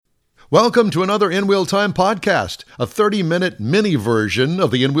Welcome to another In Wheel Time podcast, a 30-minute mini version of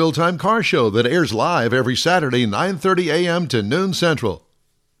the In Wheel Time car show that airs live every Saturday, 9:30 a.m. to noon Central.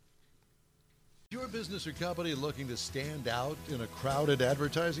 Your business or company looking to stand out in a crowded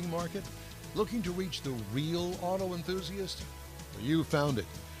advertising market? Looking to reach the real auto enthusiast? Well, you found it.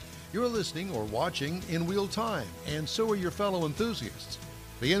 You're listening or watching In Wheel Time, and so are your fellow enthusiasts.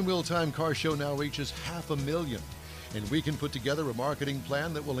 The In Wheel Time car show now reaches 500,000. And we can put together a marketing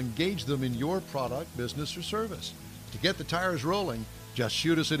plan that will engage them in your product, business, or service. To get the tires rolling, just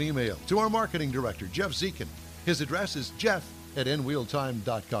shoot us an email to our marketing director, Jeff Zekin. His address is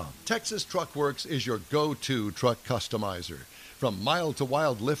jeff@nwheeltime.com. Texas Truck Works is your go-to truck customizer. From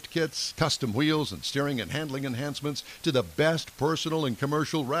mild-to-wild lift kits, custom wheels, and steering and handling enhancements to the best personal and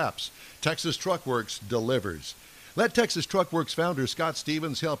commercial wraps, Texas Truck Works delivers. Let Texas Truck Works founder Scott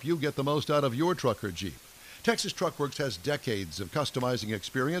Stevens help you get the most out of your truck or Jeep. Texas Truck Works has decades of customizing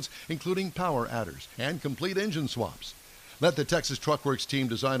experience, including power adders and complete engine swaps. Let the Texas Truck Works team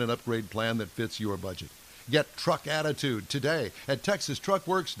design an upgrade plan that fits your budget. Get truck attitude today at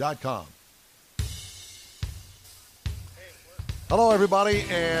texastruckworks.com. Hello, everybody,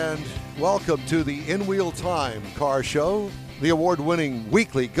 and welcome to the In Wheel Time car show, the award-winning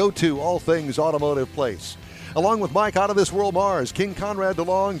weekly go-to all things automotive place. Along with Mike Out of This World Mars, King Conrad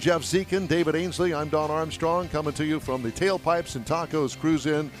DeLong, Jeff Zekin, David Ainsley, I'm Don Armstrong, coming to you from the Tailpipes and Tacos Cruise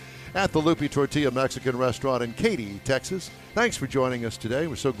In at the Lupi Tortilla Mexican Restaurant in Katy, Texas. Thanks for joining us today.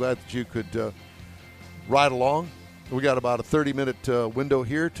 We're so glad that you could ride along. We got about a 30-minute window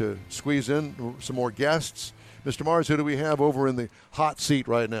here to squeeze in some more guests. Mr. Mars, who do we have over in the hot seat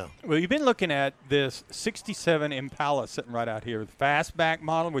right now? Well, you've been looking at this 67 Impala sitting right out here, the fastback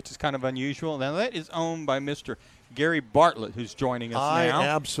model, which is kind of unusual. Now, that is owned by Mr. Gary Bartlett, who's joining us now. I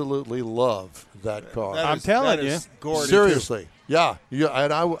absolutely love that car. I'm telling you. Seriously. Yeah.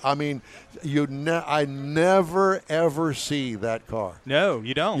 And I never, ever see that car. No,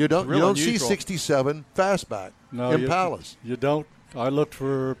 you don't. You don't, It's real you don't see unusual. 67 fastback Impalas. You don't. I looked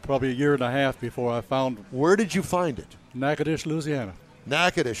for probably a year and a half before I found. Where did you find it? Natchitoches, Louisiana.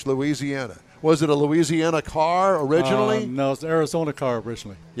 Natchitoches, Louisiana. Was it a Louisiana car originally? No, it's an Arizona car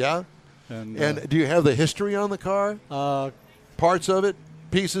originally. Yeah? And do you have the history on the car? Parts of it?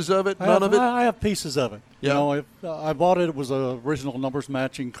 Pieces of it? None of it? I have pieces of it. Yeah. You know, I bought it. It was an original numbers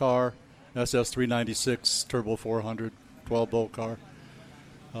matching car, SS396 Turbo 400, 12-bolt car.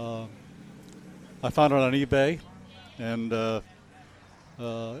 I found it on eBay, and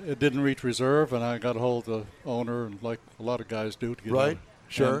it didn't reach reserve, and I got a hold of the owner, and like a lot of guys do, to get Right, it.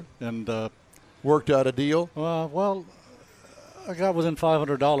 sure. And Worked out a deal? well, I got within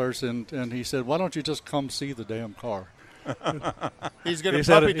 $500, and he said, "Why don't you just come see the damn car?" He's going He to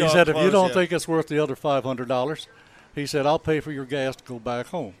said, puppy dog if you close don't you. think it's worth the other $500, he said, "I'll pay for your gas to go back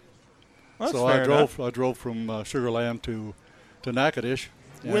home." That's So fair enough. I drove from Sugar Land to Natchitoches.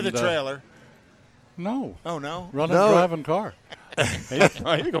 with a and, trailer. No, Oh, no? running No. driving car. Oh, you're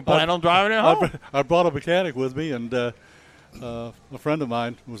going to plan on driving it home? I brought a mechanic with me, and a friend of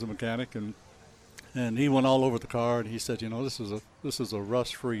mine was a mechanic, and he went all over the car, and he said, this is a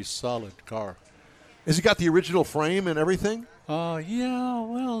rust-free, solid car. Has it got the original frame and everything? Yeah,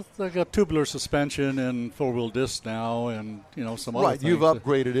 well, they got tubular suspension and four-wheel discs now, and some other Right, things. you've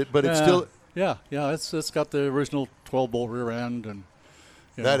upgraded it, but it's Yeah, still... Yeah, it's got the original 12-bolt rear end, and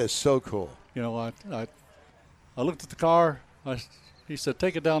That is so cool. I looked at the car. He said,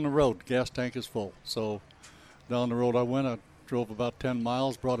 "Take it down the road. Gas tank is full." So down the road I went. I drove about 10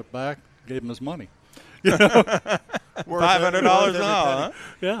 miles, brought it back, gave him his money. $500 an hour, huh?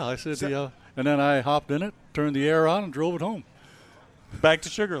 Yeah, I said, yeah. And then I hopped in it, turned the air on, and drove it home. Back to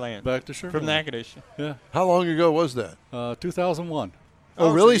Sugar Land. Back to Sugar From Land. Natchitoches. Yeah, How long ago was that? 2001. Oh,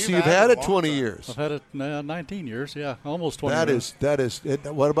 so really? you've So you've had had it it a 20 long time. years. I've had it 19 years, yeah, almost 20 That years. is.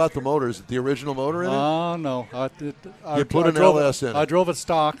 What about the motor? Is it the original motor in it? No. You put an LS in it. I drove it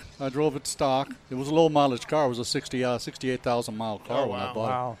stock. It was a low mileage car. It was a 68,000 mile car when I bought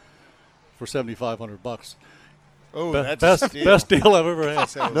it Wow. for $7,500. Oh, Be- that's best a steal. best deal I've ever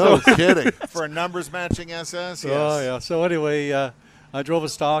had. No kidding. For a numbers matching SS, yes. Oh yeah. So anyway, I drove it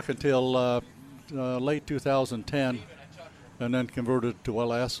stock until late 2010, and then converted to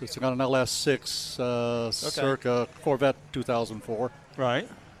LS. It's got an LS6 circa Corvette 2004. Right.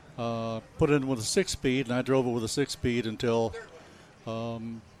 Put it in with a 6-speed, and I drove it with a 6-speed until I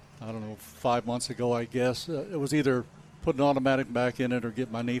don't know, 5 months ago, I guess. It was either put an automatic back in it or get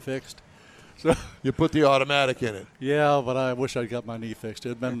my knee fixed. So You put the automatic in it. yeah, but I wish I'd got my knee fixed.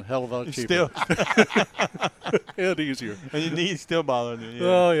 It'd been a hell of a lot cheaper. Still. and easier. And your knees still bothering you. Yeah.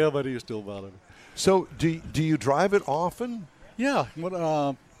 Oh yeah, but he still bothered me. So do you drive it often? Yeah,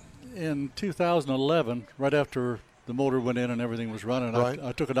 in 2011, right after the motor went in and everything was running, Right.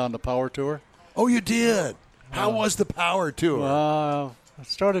 I took it on the power tour. Oh, you did. How was the power tour? I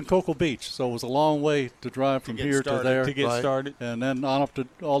started in Cocoa Beach, so it was a long way to drive from get here started. to there. To get Right. started. And then on up to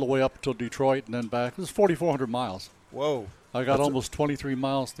all the way up to Detroit and then back. It was 4,400 miles. Whoa. I got almost 23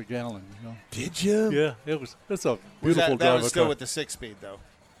 miles to gallon. You know? Did you? Yeah, it's a Was beautiful that drive. was still with the 6-speed, though.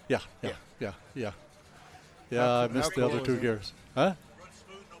 Yeah. How I missed the cool other is 2 it? gears. Huh?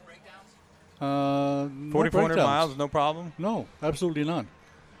 No 4,400 breakdowns. miles, no problem. No, absolutely none.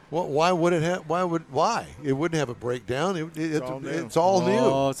 Well, why would it have? Why? It wouldn't have a breakdown. It's all all new. new.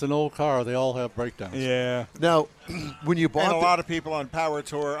 Oh, it's an old car. They all have breakdowns. Yeah. Now, when you And bought a lot of people on Power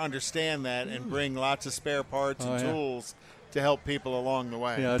Tour understand that and bring lots of spare parts and yeah. tools to help people along the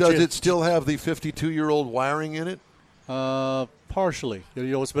way. Yeah, does it still have the 52-year-old wiring in it? Partially. You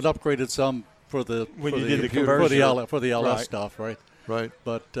know, it's been upgraded some for the When for you the, did the computer- conversion. for the LS Right. stuff, right? Right.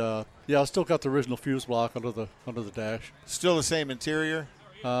 But I still got the original fuse block under the dash. Still the same interior?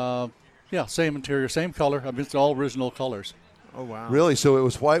 Yeah, same interior, same color. I mean, it's all original colors. Oh, wow. Really? So it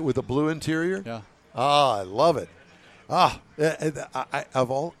was white with a blue interior? Yeah. Ah, I love it.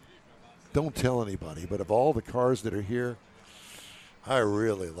 Don't tell anybody, but of all the cars that are here, I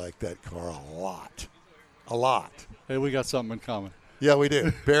really like that car a lot. A lot. Hey, we got something in common. Yeah, we do.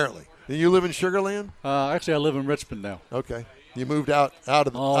 Apparently. And you live in Sugar Land? Actually, I live in Richmond now. Okay. You moved out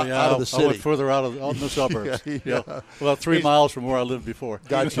of the out of the I city. went further out in the suburbs. Yeah. About 3 miles from where I lived before.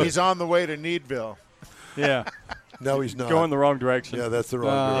 Gotcha. He's on the way to Needville. Yeah. No, he's not. Going the wrong direction. Yeah, that's the wrong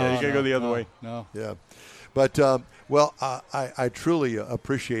Yeah, direction. you got to go the other way. No. Yeah. But, I truly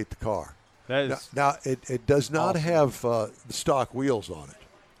appreciate the car. That Now, is now it does not awesome. have the stock wheels on it.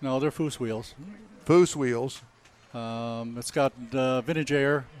 No, they're Foose wheels. Foose wheels. It's got vintage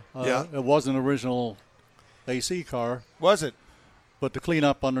air. Yeah. It was an original AC car, Was it? but to clean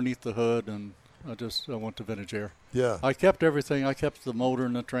up underneath the hood, and I went to vintage air. Yeah. I kept everything. I kept the motor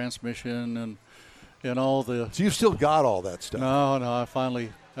and the transmission and all the. So you've still got all that stuff. No, I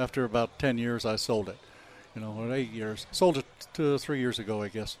finally, after about 10 years, I sold it. You know, or 8 years. Sold it 3 years ago, I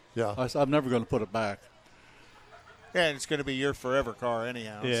guess. Yeah. I'm never going to put it back. Yeah, and it's going to be your forever car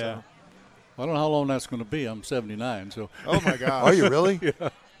anyhow. Yeah. So. I don't know how long that's going to be. I'm 79, so. Oh, my gosh. Are you really? Yeah.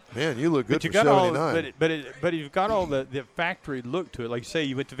 Man, you look good But you for got all, 79. but you've got all the factory look to it. Like you say,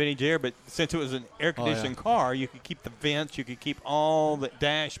 you went to vintage air, but since it was an air conditioned car, you could keep the vents, you could keep all the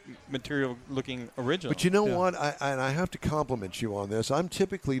dash material looking original. But you know what? I have to compliment you on this. I'm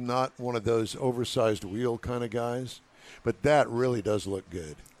typically not one of those oversized wheel kind of guys, but that really does look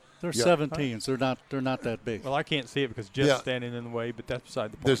good. They're Yeah. 17s. They're not that big. well, I can't see it because Jeff's Yeah. standing in the way, but that's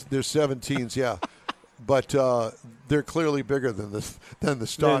beside the point. There's 17s, yeah, but they're clearly bigger than the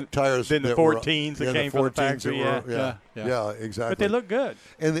stock tires. than the that were- 14s that yeah, came from the 14s that factory, were- yeah. yeah, exactly. But they look good.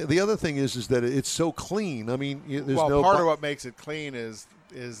 And the other thing is that it's so clean. I mean, there's Well, no part of what makes it clean is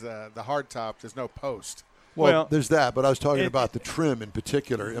the hard top. There's no post. Well, there's that, but I was talking about the trim in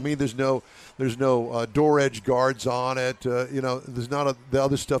particular. I mean, there's no door edge guards on it. There's not the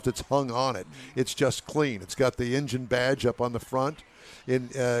other stuff that's hung on it. It's just clean. It's got the engine badge up on the front,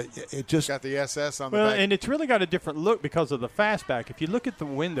 and it just Got the SS on the Well, back. and it's really got a different look because of the fastback. If you look at the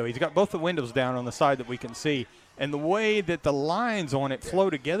window, he's got both the windows down on the side that we can see. And the way that the lines on it flow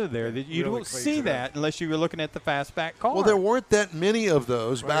together there, that you Really don't cleans see it that unless you were looking at the fastback car. well, there weren't that many of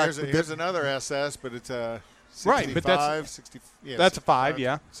those Well, back. here's another SS, but it's a 65, Right, but that's- 60. Yeah, That's a 5, 65.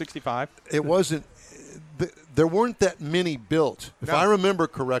 yeah, 65. It wasn't. There weren't that many built. If No. I remember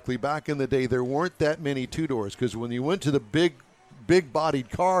correctly, back in the day, there weren't that many two doors because when you went to the big-bodied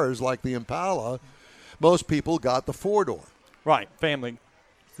cars like the Impala, most people got the 4-door. Right, family.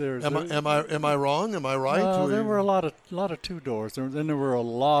 There's Am I wrong? Am I right? there were a lot of 2 doors. Then there were a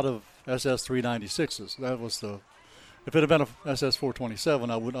lot of SS 396s. That was the. If it had been a SS 427,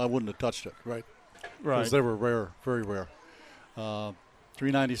 I wouldn't have touched it. Right. Right. Because they were rare, very rare.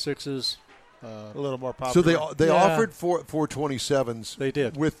 396s. A little more popular. So they Yeah. offered 427s. They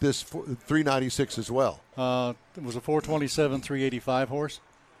did. with this 396 as well. It was a 427 385 horse,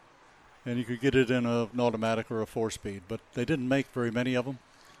 and you could get it in an automatic or a 4-speed. But they didn't make very many of them.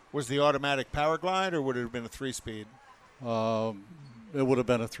 Was the automatic Power Glide, or would it have been a 3-speed? It would have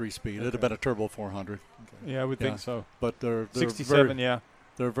been a 3-speed. It'd have been a turbo 400. Yeah, I would Yeah. think so. But they're 67, very, yeah.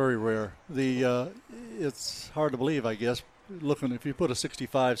 They're very rare. It's hard to believe, I guess. If you put a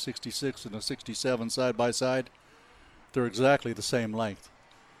 65, 66, and a 67 side by side, they're exactly the same length.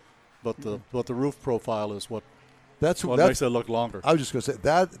 But the roof profile is what That's makes it look longer. I was just going to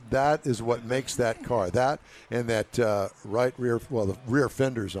say that is what makes that car. That and that right rear, the rear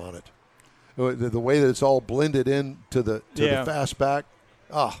fenders on it. The way that it's all blended in to the Yeah. fastback.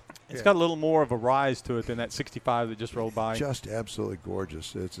 It's got a little more of a rise to it than that 65 that just rolled by. Just absolutely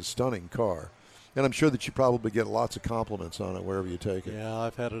gorgeous. It's a stunning car. And I'm sure that you probably get lots of compliments on it wherever you take it. Yeah,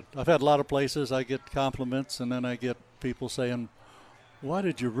 I've had a lot of places I get compliments, and then I get people saying, "Why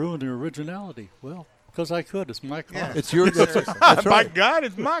did you ruin the originality?" Well, because I could. It's my car. Yeah. It's your. That's My right. God,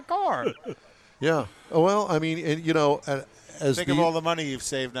 it's my car. Yeah. Oh, well, I mean, and, you know, as Think of all the money you've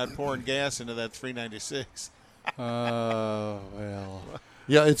saved not pouring gas into that 396. Well,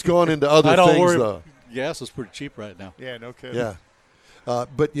 yeah, it's gone into other I don't things worry. though. Gas is pretty cheap right now. Yeah, no kidding. Yeah.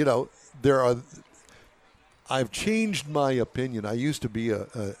 But, you know, I've changed my opinion. I used to be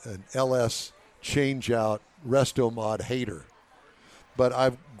an LS change-out resto mod hater. But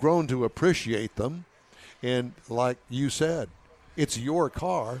I've grown to appreciate them. And like you said, it's your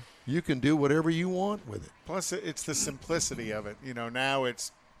car. You can do whatever you want with it. Plus, it's the simplicity of it. You know, now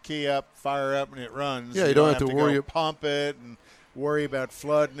it's key up, fire up, and it runs. Yeah, you don't have to worry go pump it and worry about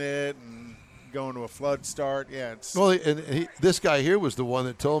flooding it and going to a flood start. Yeah, it's Well, and this guy here was the one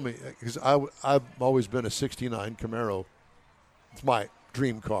that told me, because I've always been a 69 Camaro. It's my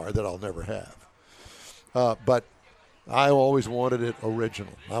dream car that I'll never have. But I always wanted it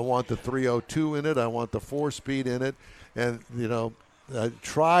original. I want the 302 in it. I want the 4-speed in it. And, you know, I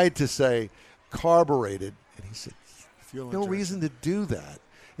tried to say carbureted, and he said, no reason to do that.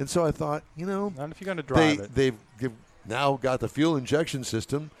 And so I thought, you know, Not if you're going to drive it. they've now got the fuel injection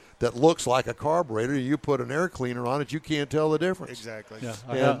system that looks like a carburetor. You put an air cleaner on it, you can't tell the difference. exactly. Yeah,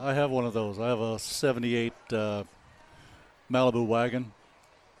 And- I have one of those. I have a 78 Malibu wagon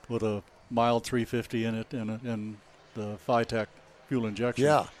with a mild 350 in it and the Phytech fuel injection.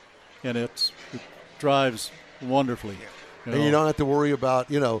 Yeah. And it drives wonderfully. You And you know. don't have to worry about,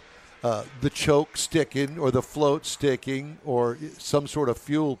 you know, the choke sticking or the float sticking or some sort of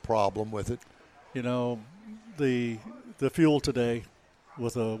fuel problem with it. You know, the fuel today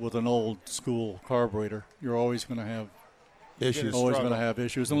with an old school carburetor, you're always going to have Issues.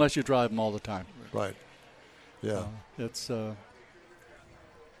 issues unless you drive them all the time. Right. Yeah. It's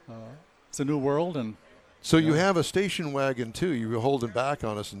a new world, and So you have a station wagon, too. You were holding back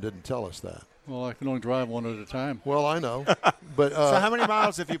on us and didn't tell us that. well, I can only drive one at a time. Well, I know. But So how many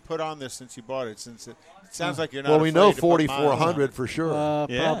miles have you put on this since you bought it? Since it sounds like you're not. well, we know afraid to put miles on 4,400 it. for sure.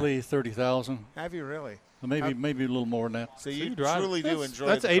 Yeah. Probably 30,000, Have you really? maybe a little more than that. So you drive it. truly do enjoy.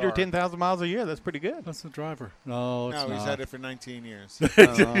 That's the 8 or car. 10,000 miles a year. That's pretty good. That's the driver. No, it's No, not. he's had it for 19 years.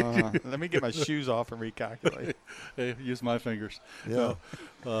 Let me get my shoes off and recalculate. Hey, use my fingers. Yeah.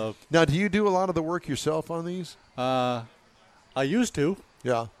 Uh, Now, do you do a lot of the work yourself on these? I used to.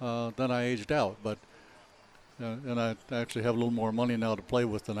 Yeah. Then I aged out, but and I actually have a little more money now to play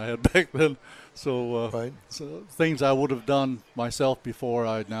with than I had back then. So, Right. so things I would have done myself before,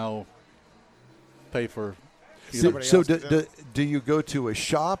 I now pay for. Somebody So else to do do you go to a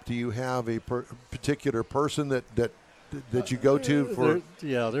shop? Do you have a particular person that you go to for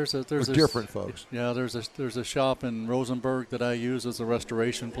There's a different folks? Yeah, there's a shop in Rosenberg that I use as a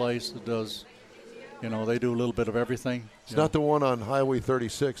restoration place that does, they do a little bit of everything. It's not the one on Highway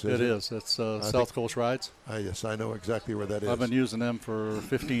 36, is it? It is. It's South Coast Rides. Yes, I know exactly where that is. I've been using them for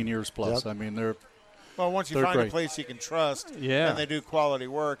 15 years plus. Yep. I mean, they're Well, once you They're find a great. place you can trust Yeah. and they do quality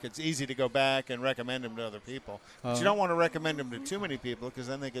work, it's easy to go back and recommend them to other people. But you don't want to recommend them to too many people because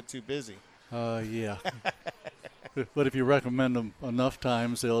then they get too busy. yeah. But if you recommend them enough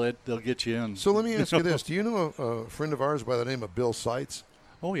times, they'll get you in. So let me ask you this: do you know a friend of ours by the name of Bill Seitz?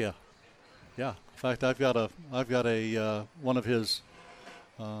 Oh yeah, yeah. In fact, I've got a one of his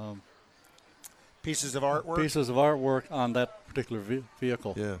Pieces of artwork? pieces of artwork on that particular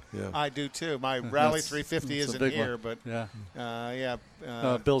vehicle. Yeah, yeah. I do too. My Rally That's- 350 it's a isn't big here, one. but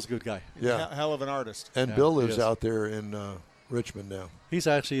Yeah. Bill's a good guy. Yeah. hell of an artist. And Yeah, Bill he lives is. out there in Richmond now. He's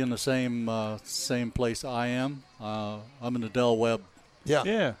actually in the same place I am. I'm in the Del Webb Yeah.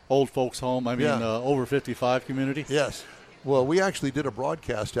 Yeah. old folks home. I mean, Yeah. over 55 community. Yes. Well, we actually did a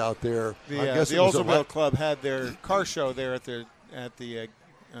broadcast out there. I guess The it was Oldsmobile Club had their car show there at the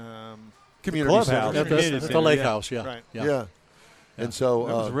community clubhouse. center. At the, Community at the center, lake yeah. house, yeah. Right. Yeah. And so,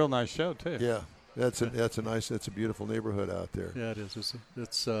 That was a real nice show, too. yeah, that's a beautiful neighborhood out there. Yeah, it is.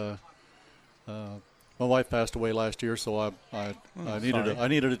 It's my wife passed away last year, so I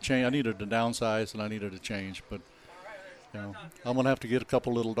needed a change. I needed to downsize, and I needed a change. But I'm gonna have to get a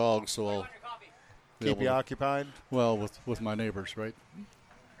couple little dogs, so I'll be keep able you to- occupied. well with my neighbors, right?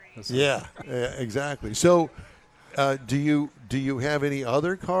 Yeah, exactly. So, do you have any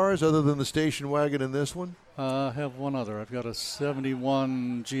other cars other than the station wagon and this one? I have one other. I've got a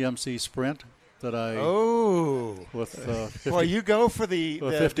 '71 GMC Sprint that I with 50, Well, you go for the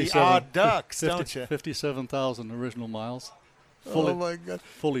 57 odd ducks, don't you? 57,000 original miles. Fully, Oh my God!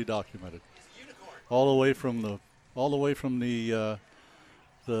 fully documented. All the way from the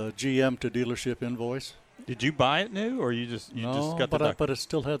GM to dealership invoice. Did you buy it new, or you just got the but it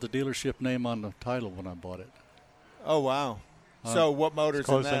still had the dealership name on the title when I bought it. Oh, wow. So what motor's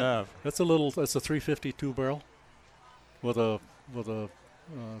close in that? enough? It's a 350 2-barrel with a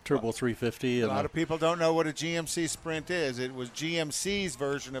turbo 350. A lot of people don't know what a GMC Sprint is. It was GMC's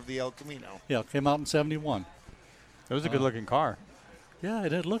version of the El Camino. Yeah, it came out in 71. It was a good-looking car. Yeah,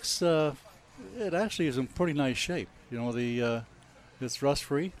 and it looks. It actually is in pretty nice shape. You know, it's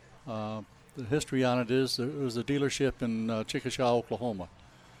rust-free. The history on it is there was a dealership in Chickasha, Oklahoma,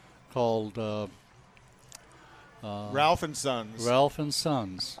 called Ralph and Sons. Ralph and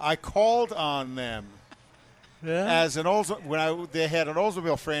Sons. I called on them as an they had an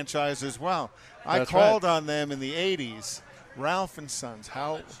Oldsmobile franchise as well. I called on them in the 80s. Ralph and Sons.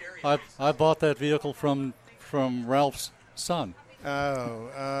 How? I bought that vehicle from Ralph's son.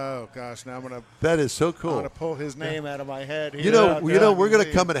 Oh gosh! Now I'm gonna. That is so cool. I'm gonna pull his name out of my head. You know, we're going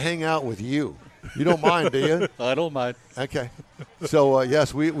to come and hang out with you. You don't mind, do you? I don't mind. Okay. So,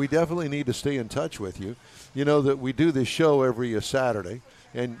 yes, we definitely need to stay in touch with you. You know that we do this show every Saturday,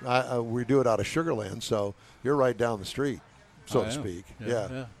 and we do it out of Sugar Land, so you're right down the street, so to speak.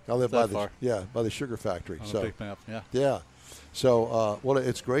 Yeah. I live by the sugar factory. On a big map, yeah. Yeah. So, well,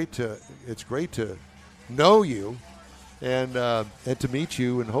 it's great to know you and to meet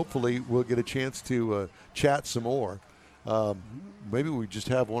you, and hopefully we'll get a chance to chat some more. Maybe we just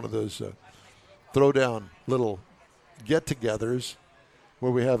have one of those throw-down little get-togethers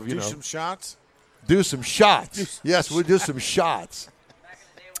where we have, do some shots. Do some shots. Yes, we'll do some shots.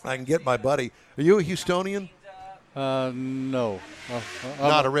 I can get my buddy. Are you a Houstonian? No.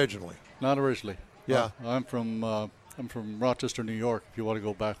 Not originally. Not originally. Yeah. I'm from Rochester, New York. If you want to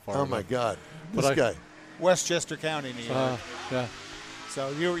go back far. Oh my God, But this guy. Westchester County, New York. Yeah.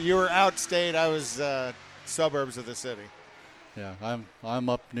 So you were outstate. I was suburbs of the city. Yeah, I'm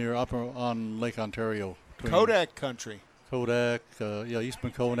up on Lake Ontario. Kodak country. Kodak,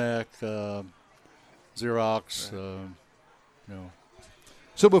 Eastman Kodak, Xerox,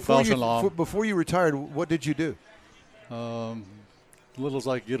 So before you retired, what did you do? Little as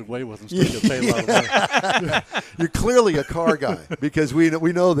I could get away with and still get paid a lot of money. You're clearly a car guy because we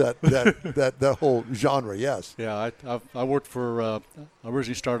know that whole genre. Yes. Yeah, I worked for. I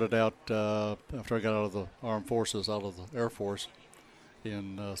originally started out after I got out of the Armed Forces, out of the Air Force,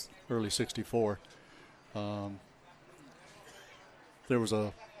 in early '64. There was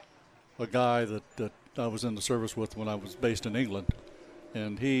a guy that I was in the service with when I was based in England,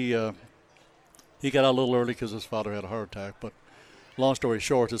 and he got out a little early because his father had a heart attack. But long story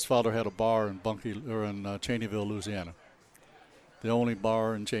short, his father had a bar in Cheneyville, Louisiana, the only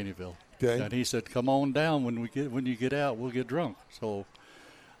bar in Cheneyville. Okay. And he said, "Come on down when you get out, we'll get drunk." So,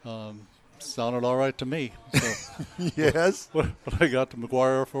 sounded all right to me. So, Yes. when I got to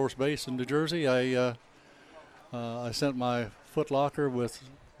McGuire Air Force Base in New Jersey, I sent my Foot Locker with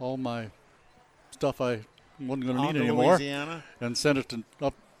all my stuff I wasn't going to need anymore, Louisiana. and sent it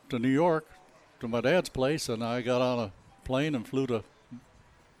up to New York to my dad's place. And I got on a plane and flew to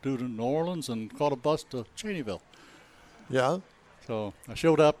New Orleans and caught a bus to Cheneyville. Yeah. So I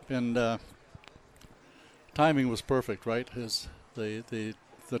showed up, and timing was perfect, right?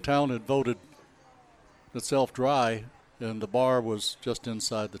 The town had voted itself dry, and the bar was just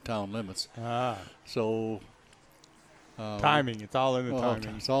inside the town limits. So Timing. It's all in the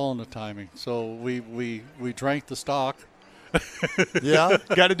timing. It's all in the timing. So we drank the stock. Yeah.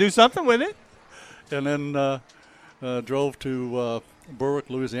 Got to do something with it. And then drove to Berwick,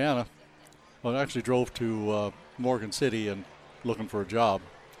 Louisiana. Well, actually drove to Morgan City and looking for a job.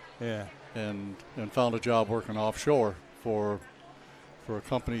 Yeah. And found a job working offshore for a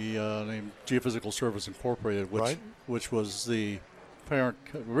company named Geophysical Service Incorporated, which was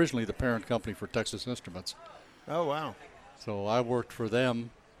originally the parent company for Texas Instruments. Oh, wow. So I worked for them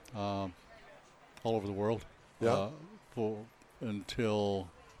all over the world. Yeah.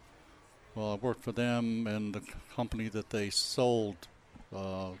 I worked for them and the company that they sold,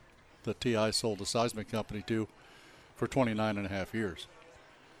 that TI sold the seismic company to, for 29 and a half years.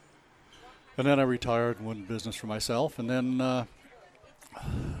 And then I retired and went in business for myself, and then that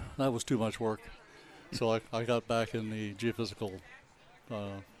was too much work. So I got back in the geophysical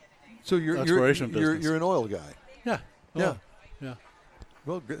So exploration business. You're an oil guy. Yeah. Yeah. Yeah.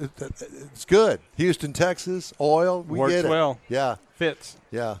 Well, it's good. Houston, Texas, oil. We Works get it. well. Yeah. Fits.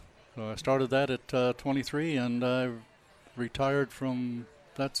 Yeah. So I started that at 23, and I retired from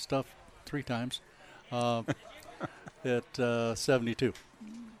that stuff 3 times at 72.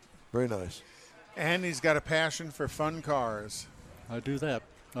 Very nice. And he's got a passion for fun cars. I do that.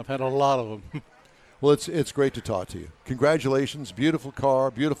 I've had a lot of them. Well, it's great to talk to you. Congratulations, beautiful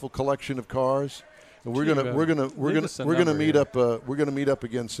car, beautiful collection of cars, and we're gonna meet up. We're gonna meet up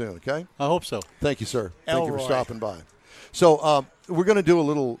again soon. Okay? I hope so. Thank you, sir. Thank you for Elroy. stopping by. So we're gonna do a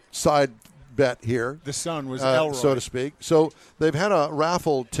little side bet here. The son was Elroy. So to speak. So they've had a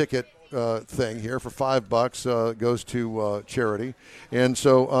raffle ticket thing here for $5. Goes to charity, and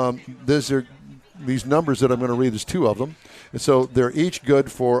so these numbers that I'm going to read. There's two of them, and so they're each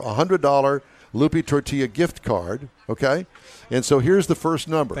good for $100 Lupe Tortilla gift card. Okay, and so here's the first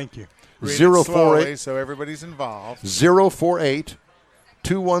number. Thank you. Read it 048 slowly so everybody's involved. 048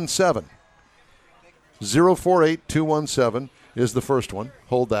 217. 048 217 is the first one.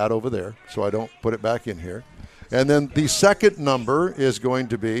 Hold that over there so I don't put it back in here. And then the second number is going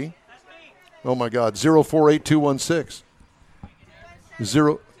to be, oh my God, 048 216.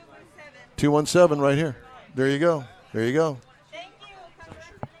 217 right here. There you go. There you go.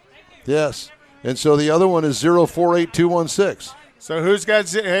 Yes. And so the other one is 048 216. So who's got?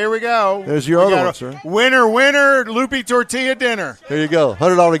 Here we go. There's your other one, sir. Winner, Lupe Tortilla dinner. There you go.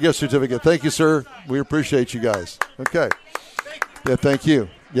 $100 gift certificate. Thank you, sir. We appreciate you guys. Okay. Yeah, thank you.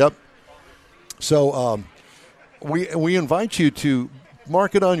 Yep. So we invite you to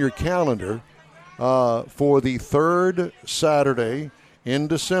mark it on your calendar for the third Saturday in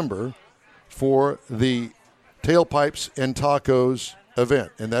December for the Tailpipes and Tacos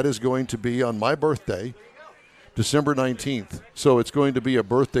event. And that is going to be on my birthday, December 19th. So it's going to be a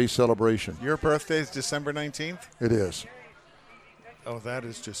birthday celebration. Your birthday is December 19th? It is. Oh, that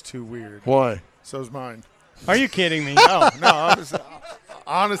is just too weird. Why? So's mine. Are you kidding me? No, I was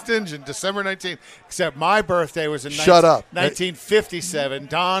honest engine, December 19th. Except my birthday was in Shut up. 1957.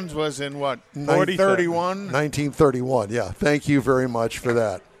 Don's was in what? 1931? 1931, yeah. Thank you very much for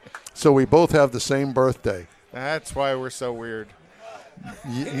that. So we both have the same birthday. That's why we're so weird.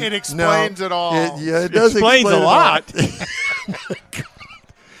 It explains it all. It does explains explain a lot.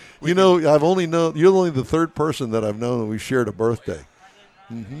 You know, you're only the third person that I've known that we shared a birthday.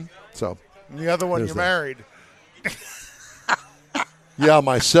 Mm-hmm. So And the other one, There's you're that. married. Yeah,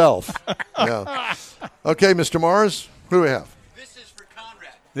 myself. Yeah. Okay, Mr. Mars, who do we have? This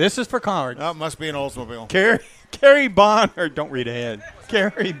is for Conrad. Oh, it must be an Oldsmobile. Kerry Bonner, don't read ahead.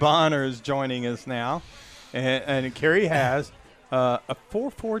 Kerry Bonner is joining us now. And Kerry has a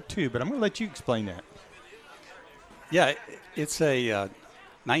 442, but I'm going to let you explain that. Yeah, it's a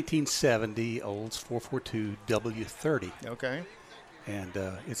 1970 Olds 442 W30. Okay. And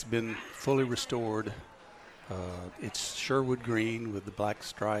it's been fully restored. It's Sherwood green with the black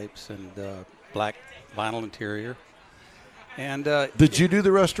stripes and black vinyl interior. And Did you do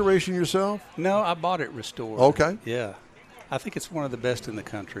the restoration yourself? No, I bought it restored. Okay. Yeah. I think it's one of the best in the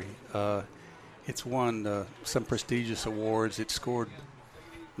country. It's won some prestigious awards. It scored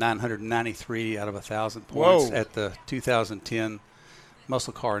 993 out of 1,000 points at the 2010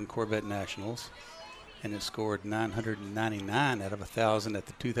 Muscle Car and Corvette Nationals. And it scored 999 out of 1,000 at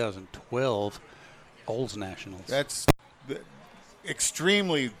the 2012 Olds Nationals. That's the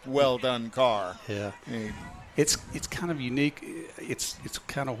extremely well done car. Yeah. It's kind of unique. It's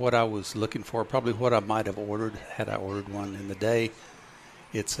kind of what I was looking for, probably what I might have ordered had I ordered one in the day.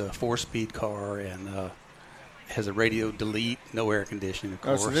 It's a 4-speed car and has a radio delete, no air conditioning, of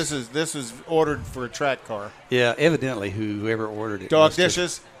course. Oh, so this is ordered for a track car. Yeah, evidently whoever ordered it. Dog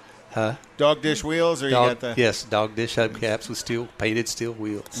dishes? Huh? Dog dish wheels, or you got the? Yes, dog dish hubcaps with painted steel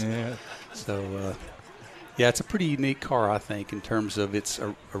wheels. Yeah. So, yeah, it's a pretty unique car, I think, in terms of its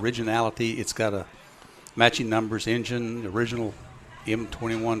originality. It's got a matching numbers engine, original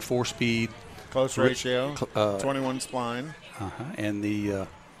M21 4-speed. Close ratio, 21 spline. And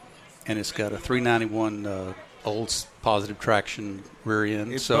it's got a 391 Olds positive traction rear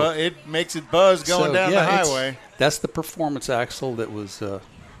end. It makes it buzz going down the highway. That's the performance axle that was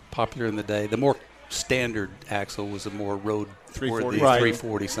popular in the day. The more standard axle was a more road 340,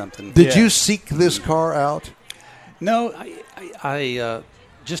 340 something. Did you seek this car out? No, I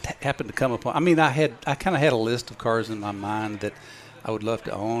just happened to come upon. I mean, I kind of had a list of cars in my mind that I would love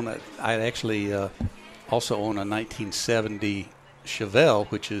to own. I actually also own a 1970 Chevelle,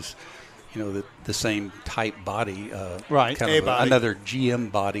 which is, the same type body, right? Kind of another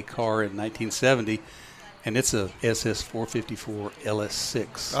GM body car in 1970, and it's a SS 454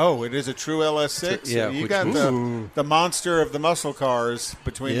 LS6. Oh, it is a true LS6. Yeah, you got the monster of the muscle cars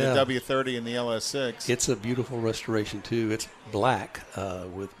between the W30 and the LS6. It's a beautiful restoration too. It's black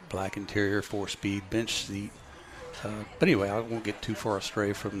with black interior, 4-speed bench seat. But anyway, I won't get too far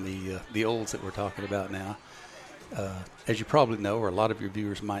astray from the Olds that we're talking about now. As you probably know, or a lot of your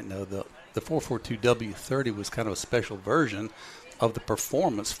viewers might know, the the 442 W30 was kind of a special version of the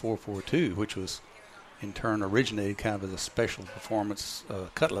Performance 442, which was in turn originated kind of as a special performance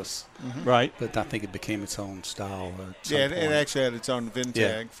Cutlass. Mm-hmm. Right. But I think it became its own style. It actually had its own VIN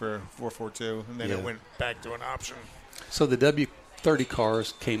tag for 442, and then it went back to an option. So the W30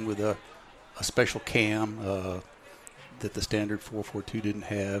 cars came with a special cam that the standard 442 didn't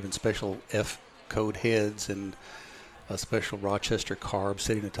have, and special F-code heads, and a special Rochester carb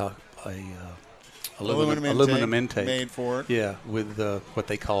sitting atop a aluminum intake made for it. Yeah, with what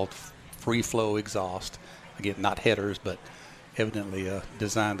they called free flow exhaust. Again, not headers, but evidently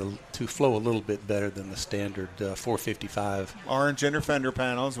designed to flow a little bit better than the standard 455. Orange inner fender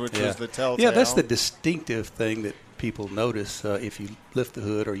panels, which was the telltale. Yeah, that's the distinctive thing that people notice if you lift the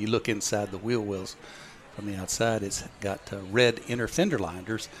hood or you look inside the wheel wells from the outside. It's got red inner fender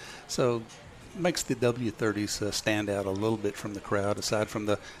liners, so makes the W30s stand out a little bit from the crowd, aside from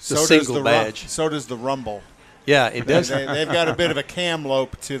the single badge. So does the rumble. Yeah, it does. They've got a bit of a cam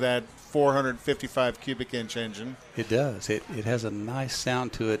lope to that 455 cubic inch engine. It does. It has a nice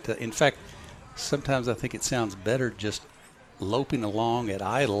sound to it. In fact, sometimes I think it sounds better just loping along at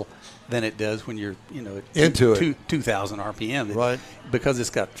idle than it does when you're, at 2,000 RPM. Right. Because it's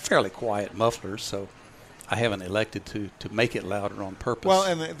got fairly quiet mufflers, so I haven't elected to make it louder on purpose. Well,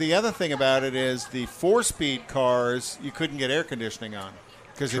 and the other thing about it is the 4-speed cars, you couldn't get air conditioning on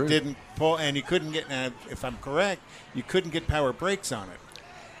because it didn't pull, and you couldn't get, if I'm correct, you couldn't get power brakes on it.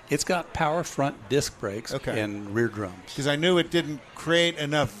 It's got power front disc brakes and rear drums. Because I knew it didn't create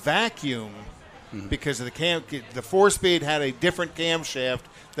enough vacuum because of the 4-speed had a different camshaft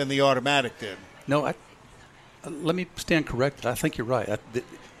than the automatic did. No, let me stand corrected. I think you're right.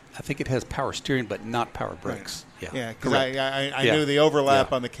 I think it has power steering, but not power brakes. Right. Yeah, because I knew the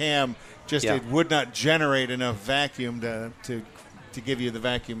overlap on the cam, it would not generate enough vacuum to give you the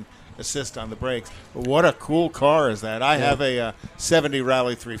vacuum assist on the brakes. But what a cool car is that. I have a 70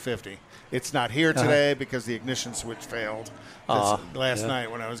 Rally 350. It's not here today because the ignition switch failed last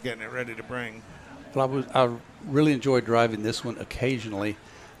night when I was getting it ready to bring. Well, I really enjoy driving this one occasionally.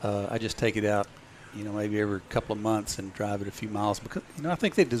 I just take it out, maybe every couple of months and drive it a few miles because, I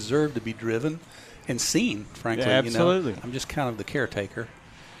think they deserve to be driven and seen, frankly. Yeah, absolutely. I'm just kind of the caretaker.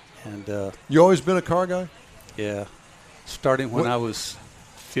 And you always been a car guy? Yeah. Starting when I was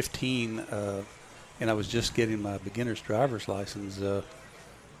 15 and I was just getting my beginner's driver's license,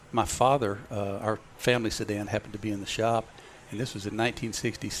 my father, our family sedan happened to be in the shop, and this was in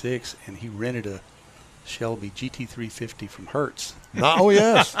 1966, and he rented a Shelby GT350 from Hertz. Oh,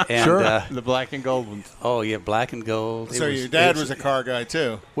 yes. And, sure. The black and gold ones. Oh, yeah, black and gold. So your dad was a car guy,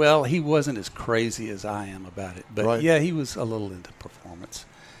 too. Well, he wasn't as crazy as I am about it. But, yeah, he was a little into performance.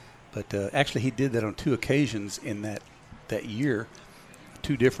 But actually, he did that on 2 occasions in that year.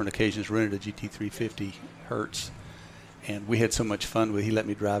 2 different occasions, rented a GT350 Hertz. And we had so much fun with it. He let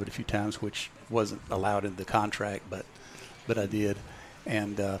me drive it a few times, which wasn't allowed in the contract, but I did.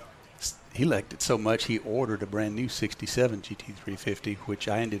 And he liked it so much, he ordered a brand new 67 GT350, which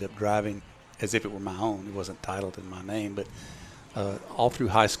I ended up driving as if it were my own. It wasn't titled in my name, but all through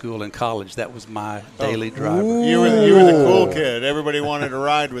high school and college, that was my daily driver. You were the cool kid. Everybody wanted to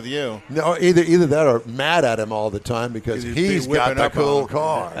ride with you. No, either that or mad at him all the time because he's got the cool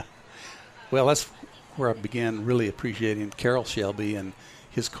car. Well, that's where I began really appreciating Carroll Shelby and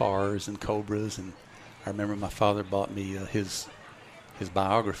his cars and Cobras. And I remember my father bought me his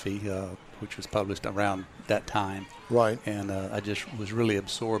biography, which was published around that time. Right. And I just was really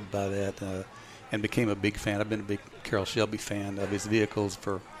absorbed by that and became a big fan. I've been a big Carroll Shelby fan of his vehicles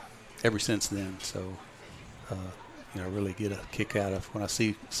ever since then. So, I really get a kick out of when I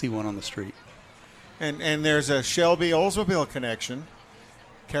see one on the street. And there's a Shelby Oldsmobile connection.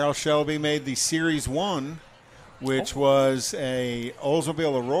 Carroll Shelby made the Series 1, which was a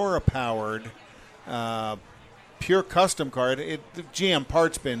Oldsmobile Aurora powered pure custom car. The GM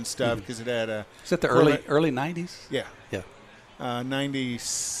parts bin stuff because it had a. Is that the early 90s? Yeah. Yeah.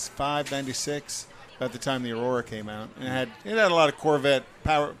 95, 96, about the time the Aurora came out. And it had a lot of Corvette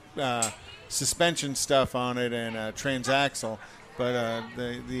power suspension stuff on it and transaxle, but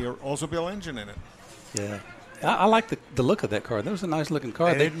the Oldsmobile engine in it. Yeah. I like the look of that car. That was a nice looking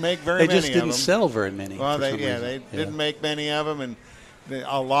car. They didn't make very many of them. They just didn't sell very many. Well, they didn't make many of them, and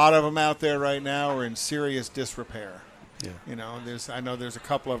a lot of them out there right now are in serious disrepair. Yeah. I know there's a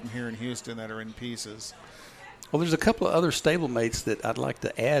couple of them here in Houston that are in pieces. Well, there's a couple of other stablemates that I'd like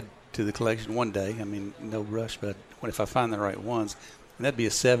to add to the collection one day. I mean, no rush, but if I find the right ones. And that'd be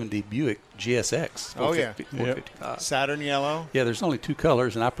a 70 Buick GSX. 455. Saturn yellow. Yeah, there's only 2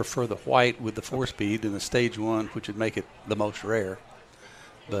 colors, and I prefer the white with the 4-speed and the stage 1, which would make it the most rare.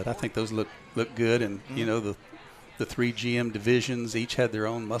 but I think those look good. And you know, the 3 GM divisions each had their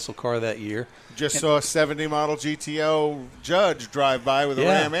own muscle car that year. Just saw a 70 model GTO Judge drive by with a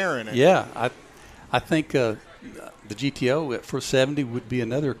Ram Air in it. Yeah, I think the GTO for 70 would be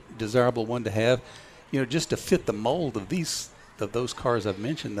another desirable one to have. You know, just to fit the mold of those cars I've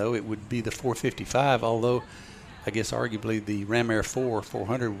mentioned, though, it would be the 455, although I guess arguably the Ram Air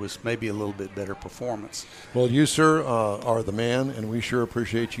 400 was maybe a little bit better performance. Well, you, sir, are the man, and we sure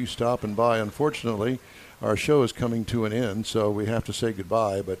appreciate you stopping by. Unfortunately, our show is coming to an end, so we have to say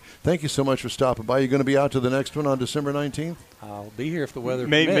goodbye. But thank you so much for stopping by. You're going to be out to the next one on December 19th? I'll be here if the weather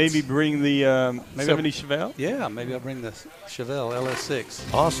permits. Maybe bring the have any Chevelle? Yeah, maybe I'll bring the Chevelle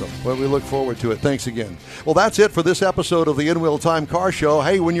LS6. Awesome. Well, we look forward to it. Thanks again. Well, that's it for this episode of the In Wheel Time Car Show.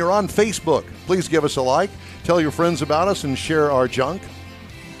 Hey, when you're on Facebook, please give us a like, tell your friends about us, and share our junk.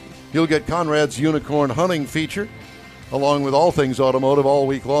 You'll get Conrad's Unicorn Hunting feature, along with all things automotive all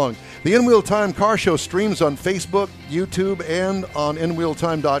week long. The In Wheel Time Car Show streams on Facebook, YouTube, and on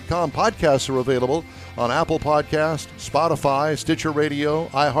InWheelTime.com. Podcasts are available on Apple Podcast, Spotify, Stitcher Radio,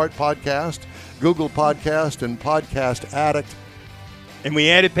 iHeart Podcast, Google Podcast, and Podcast Addict. And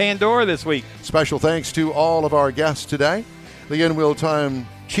we added Pandora this week. Special thanks to all of our guests today. The In Wheel Time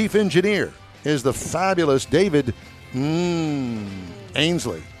Chief Engineer is the fabulous David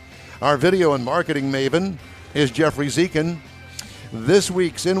Ainsley. Our video and marketing maven is Jeffrey Zekin. This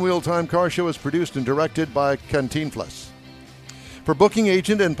week's In Wheel Time Car Show is produced and directed by Cantinflas. For booking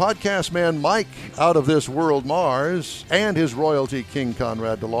agent and podcast man Mike out of this world Mars and his royalty King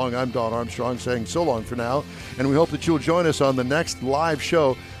Conrad DeLong, I'm Don Armstrong saying so long for now, and we hope that you'll join us on the next live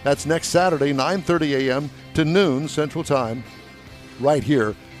show. That's next Saturday, 9:30 a.m. to noon Central Time, right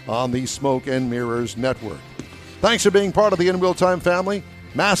here on the Smoke and Mirrors Network. Thanks for being part of the In Wheel Time family.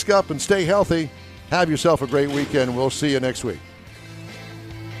 Mask up and stay healthy. Have yourself a great weekend. We'll see you next week.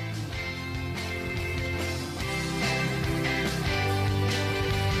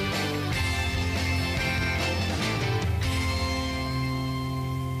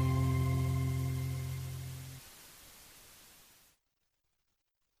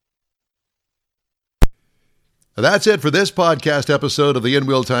 That's it for this podcast episode of the In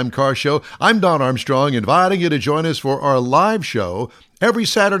Wheel Time Car Show. I'm Don Armstrong, inviting you to join us for our live show every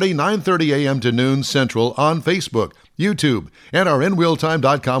Saturday, 9:30 a.m. to noon Central on Facebook, YouTube, and our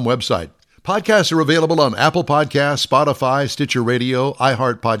InWheelTime.com website. Podcasts are available on Apple Podcasts, Spotify, Stitcher Radio,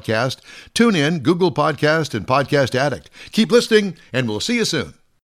 iHeart Podcast, TuneIn, Google Podcast, and Podcast Addict. Keep listening, and we'll see you soon.